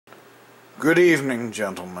Good evening,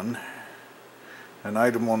 gentlemen. An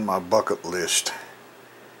item on my bucket list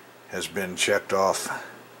has been checked off,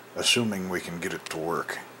 assuming we can get it to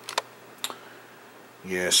work.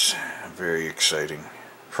 Yes, very exciting.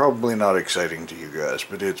 Probably not exciting to you guys,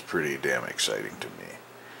 but it's pretty damn exciting to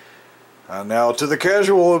me. Now, to the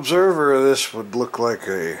casual observer, this would look like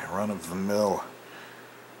a run-of-the-mill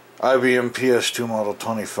IBM PS2 Model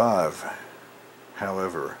 25.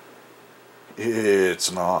 However,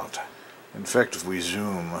 it's not. In fact, if we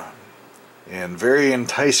zoom and very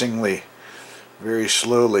enticingly, very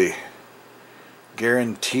slowly,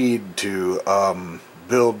 guaranteed to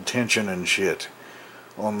build tension and shit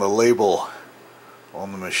on the label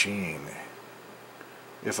on the machine,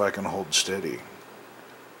 if I can hold steady.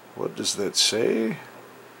 What does that say?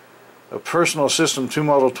 A Personal System 2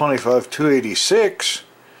 Model 25 286.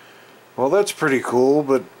 Well, that's pretty cool,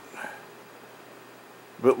 but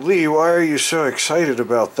Lee, why are you so excited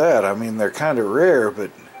about that? I mean, they're kind of rare,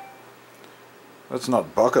 but that's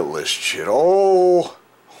not bucket list shit. Oh,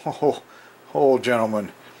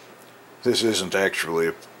 gentlemen, this isn't actually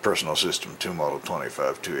a Personal System 2 Model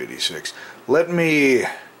 25 286. Let me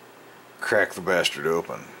crack the bastard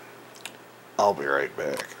open. I'll be right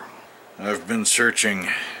back. I've been searching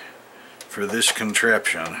for this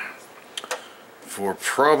contraption for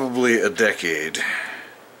probably a decade.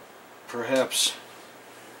 Perhaps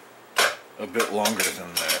a bit longer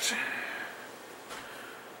than that.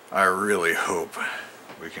 I really hope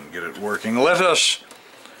we can get it working. Let us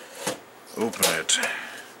open it.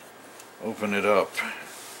 Open it up.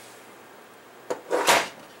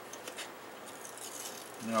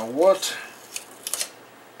 Now what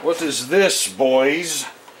is this, boys?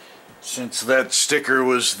 Since that sticker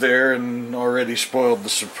was there and already spoiled the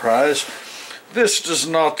surprise, this does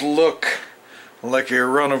not look like a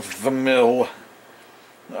run-of-the-mill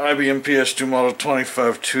IBM PS2 Model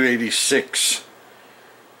 25 286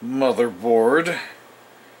 motherboard.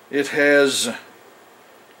 It has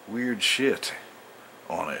weird shit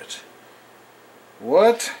on it.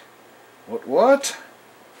 What? What?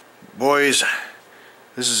 Boys,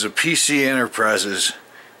 this is a PC Enterprises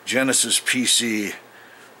Genesis PC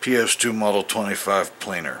PS2 Model 25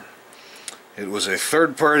 planer. It was a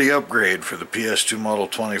third-party upgrade for the PS2 Model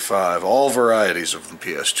 25, all varieties of the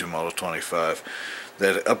PS2 Model 25,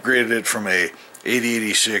 that upgraded it from a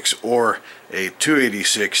 8086 or a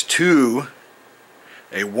 286 to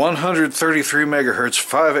a 133 megahertz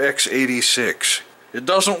 5x86. It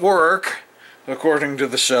doesn't work, according to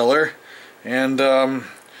the seller, and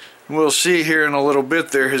we'll see here in a little bit.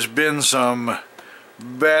 There has been some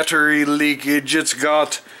battery leakage. It's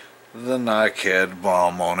got the NiCad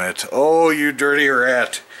bomb on it. Oh, you dirty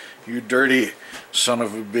rat. You dirty son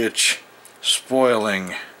of a bitch.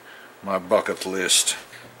 Spoiling my bucket list.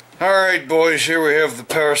 Alright, boys, here we have the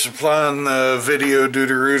power supply and the video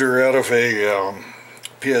dooter-rooter out of a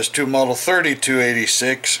PS2 Model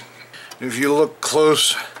 3286. If you look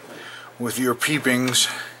close with your peepings,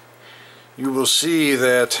 you will see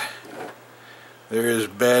that there is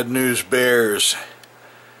bad news bears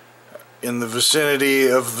in the vicinity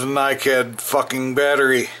of the NiCad fucking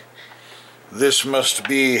battery. This must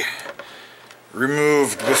be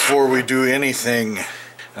removed before we do anything.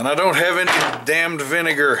 And I don't have any damned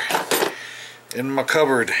vinegar in my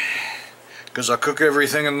cupboard, because I cook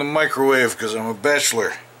everything in the microwave because I'm a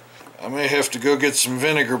bachelor. I may have to go get some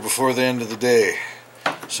vinegar before the end of the day.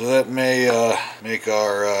 So that may make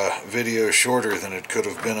our video shorter than it could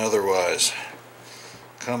have been otherwise.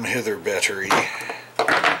 Come hither, battery.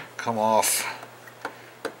 Come off.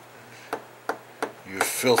 You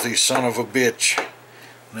filthy son of a bitch.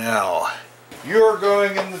 Now, you're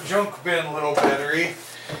going in the junk bin, little battery.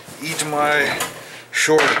 Eat my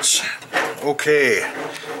shorts. Okay,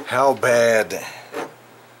 how bad?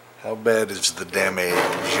 How bad is the damage?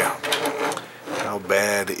 How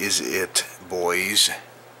bad is it, boys?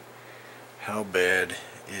 How bad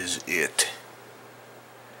is it?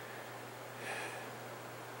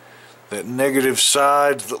 That negative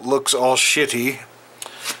side that looks all shitty,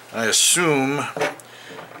 I assume,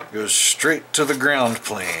 goes straight to the ground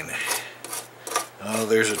plane. Oh,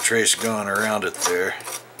 there's a trace going around it there.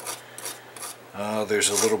 Oh, there's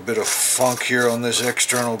a little bit of funk here on this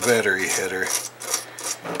external battery header.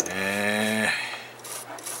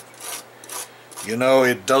 You know,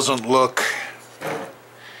 it doesn't look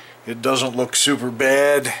super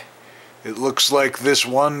bad. It looks like this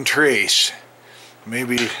one trace.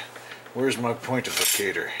 Maybe, where's my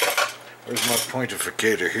pointificator? Where's my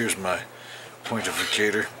pointificator? Here's my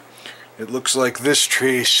pointificator. It looks like this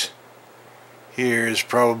trace here is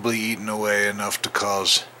probably eaten away enough to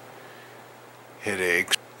cause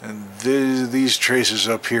headaches. And these traces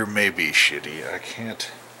up here may be shitty.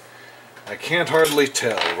 I can't hardly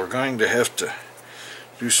tell. We're going to have to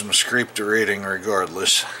do some scrape derating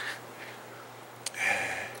regardless.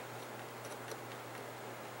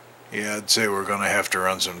 Yeah, I'd say we're gonna have to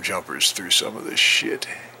run some jumpers through some of this shit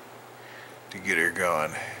to get her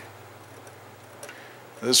going.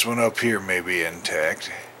 This one up here may be intact.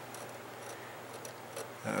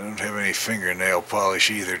 I don't have any fingernail polish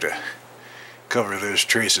either to cover those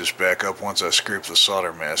traces back up once I scrape the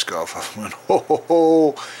solder mask off of them.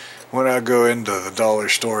 And when I go into the dollar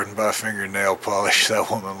store and buy fingernail polish, that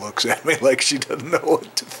woman looks at me like she doesn't know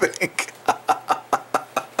what to think.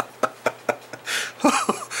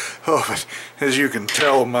 Oh, but as you can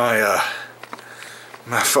tell, my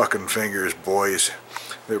fucking fingers, boys,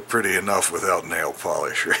 they're pretty enough without nail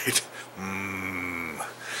polish, right?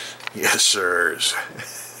 Yes, sirs.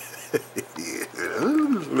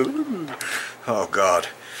 Oh, God.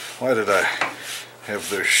 Why did I have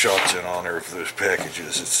those shots in honor of those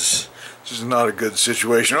packages? It's just not a good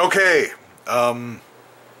situation. Okay. I'm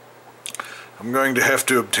going to have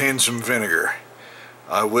to obtain some vinegar.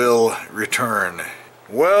 I will return.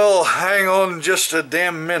 Well, hang on just a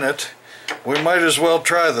damn minute. We might as well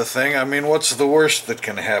try the thing. I mean, what's the worst that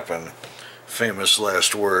can happen? Famous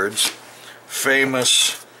last words.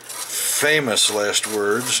 Famous last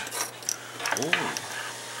words.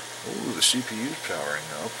 Ooh, the CPU's powering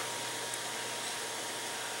up.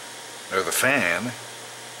 Or the fan.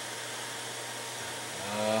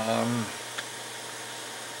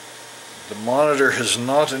 The monitor has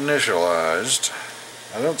not initialized.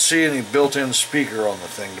 I don't see any built-in speaker on the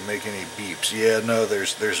thing to make any beeps. Yeah, no,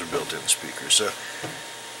 there's a built-in speaker. So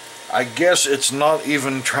I guess it's not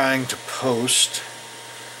even trying to post.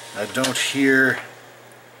 I don't hear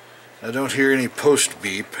any post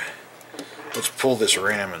beep. Let's pull this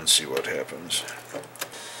RAM and see what happens.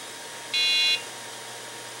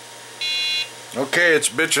 Okay, it's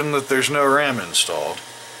bitching that there's no RAM installed.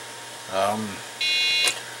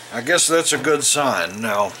 I guess that's a good sign.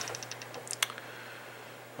 Now,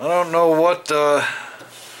 I don't know what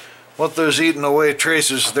those eaten away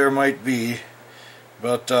traces there might be,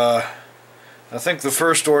 but I think the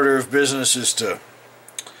first order of business is to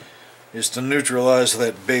neutralize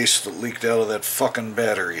that base that leaked out of that fucking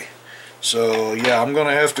battery. So yeah, I'm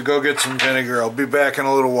gonna have to go get some vinegar. I'll be back in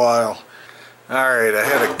a little while. Alright, I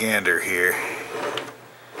had a gander here.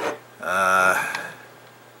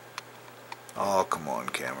 Oh, come on,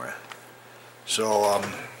 camera. So,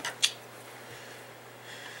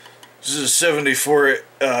 this is a 74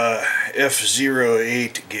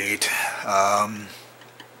 F08 gate.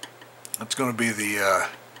 That's going to be the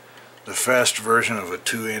fast version of a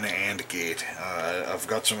 2-in AND gate. I've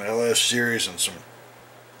got some LS series and some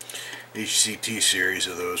HCT series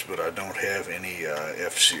of those, but I don't have any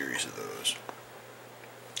F series of those.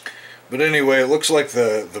 But anyway, it looks like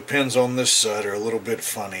the pins on this side are a little bit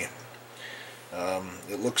funny.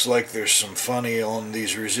 It looks like there's some funny on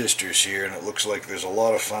these resistors here, and it looks like there's a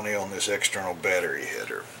lot of funny on this external battery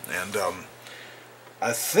header. And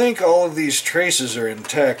I think all of these traces are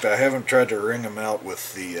intact. I haven't tried to wring them out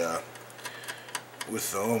with the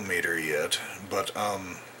ohm meter yet, but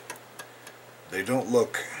they don't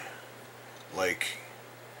look like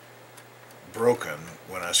broken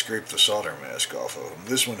when I scrape the solder mask off of them.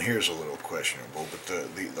 This one here is a little questionable, but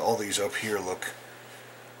all these up here look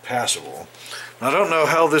passable. I don't know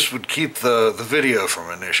how this would keep the video from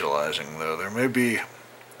initializing, though. There may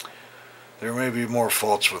be more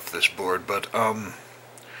faults with this board, but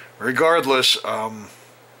regardless, I'm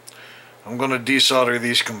going to desolder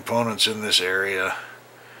these components in this area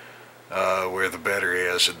where the battery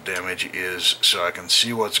acid damage is, so I can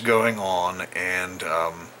see what's going on. And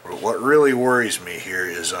what really worries me here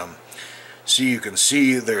is, see, you can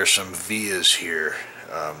see there's some vias here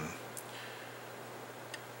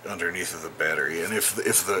underneath of the battery, and if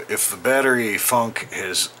the battery funk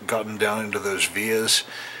has gotten down into those vias,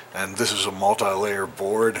 and this is a multi-layer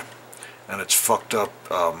board, and it's fucked up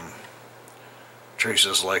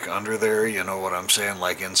traces like under there, you know what I'm saying,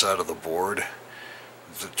 like inside of the board,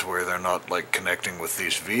 to where they're not like connecting with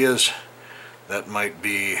these vias, that might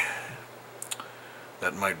be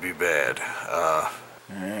bad.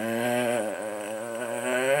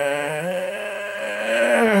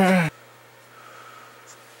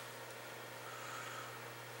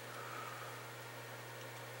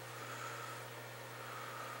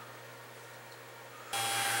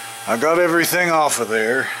 I got everything off of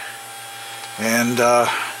there, and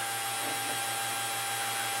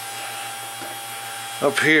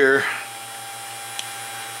up here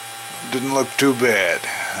didn't look too bad.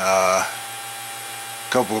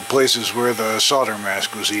 couple of places where the solder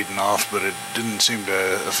mask was eaten off, but it didn't seem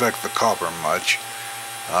to affect the copper much.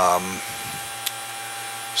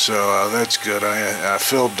 So that's good. I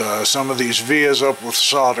filled some of these vias up with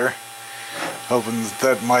solder, hoping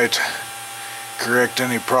that might correct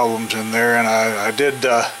any problems in there, and I did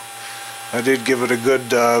give it a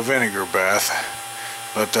good vinegar bath.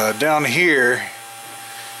 But down here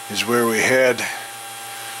is where we had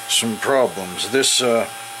some problems.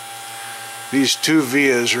 These two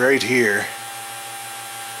vias right here,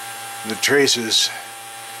 the traces,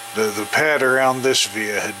 the pad around this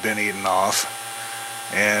via had been eaten off,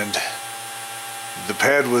 and the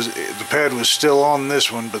pad was still on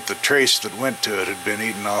this one, but the trace that went to it had been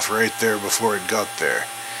eaten off right there before it got there.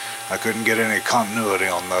 I couldn't get any continuity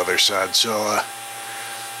on the other side, so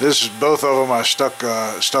both of them I stuck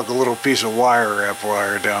a little piece of wrap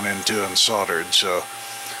wire down into and soldered. So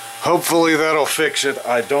hopefully that'll fix it.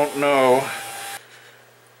 I don't know.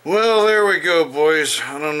 Well, there we go, boys.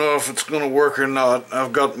 I don't know if it's gonna work or not.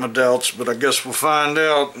 I've got my doubts, but I guess we'll find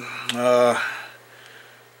out.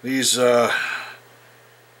 These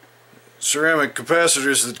ceramic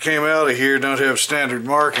capacitors that came out of here don't have standard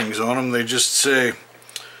markings on them. They just say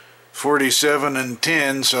 47 and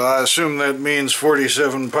 10, so I assume that means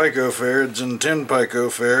 47 picofarads and 10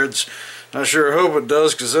 picofarads. I sure hope it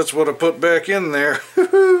does, because that's what I put back in there.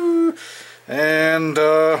 And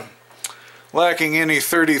lacking any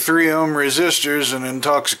 33 ohm resistors, and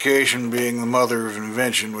intoxication being the mother of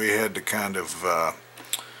invention, we had to kind of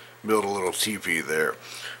build a little teepee there.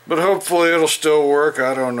 But hopefully it'll still work.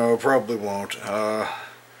 I don't know, probably won't. I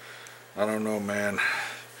don't know, man.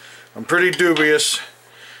 I'm pretty dubious.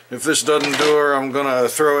 If this doesn't do her, I'm gonna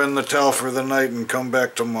throw in the towel for the night and come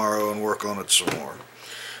back tomorrow and work on it some more.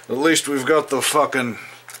 At least we've got the fucking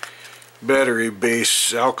battery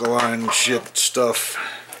base alkaline shit stuff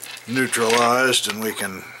neutralized, and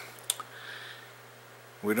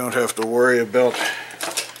we don't have to worry about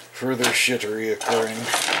further shittery occurring.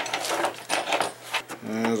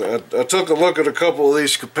 I took a look at a couple of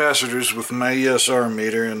these capacitors with my ESR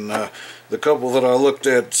meter, and the couple that I looked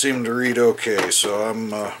at seemed to read okay, so I'm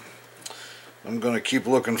going to keep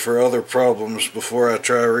looking for other problems before I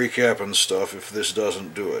try recapping stuff if this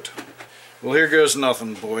doesn't do it. Well, here goes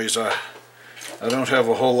nothing, boys. I don't have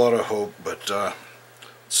a whole lot of hope, but let's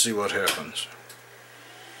see what happens.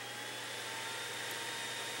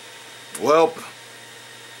 Well,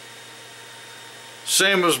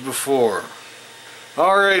 same as before.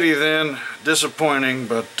 Alrighty then, disappointing,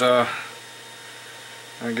 but I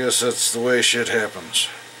guess that's the way shit happens.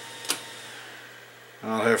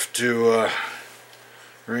 I'll have to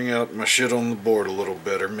ring out my shit on the board a little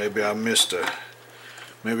better. Maybe I missed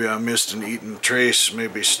an eaten trace.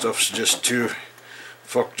 Maybe stuff's just too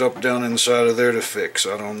fucked up down inside of there to fix.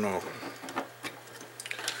 I don't know.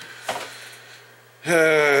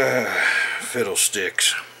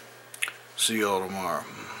 Fiddlesticks. See y'all tomorrow.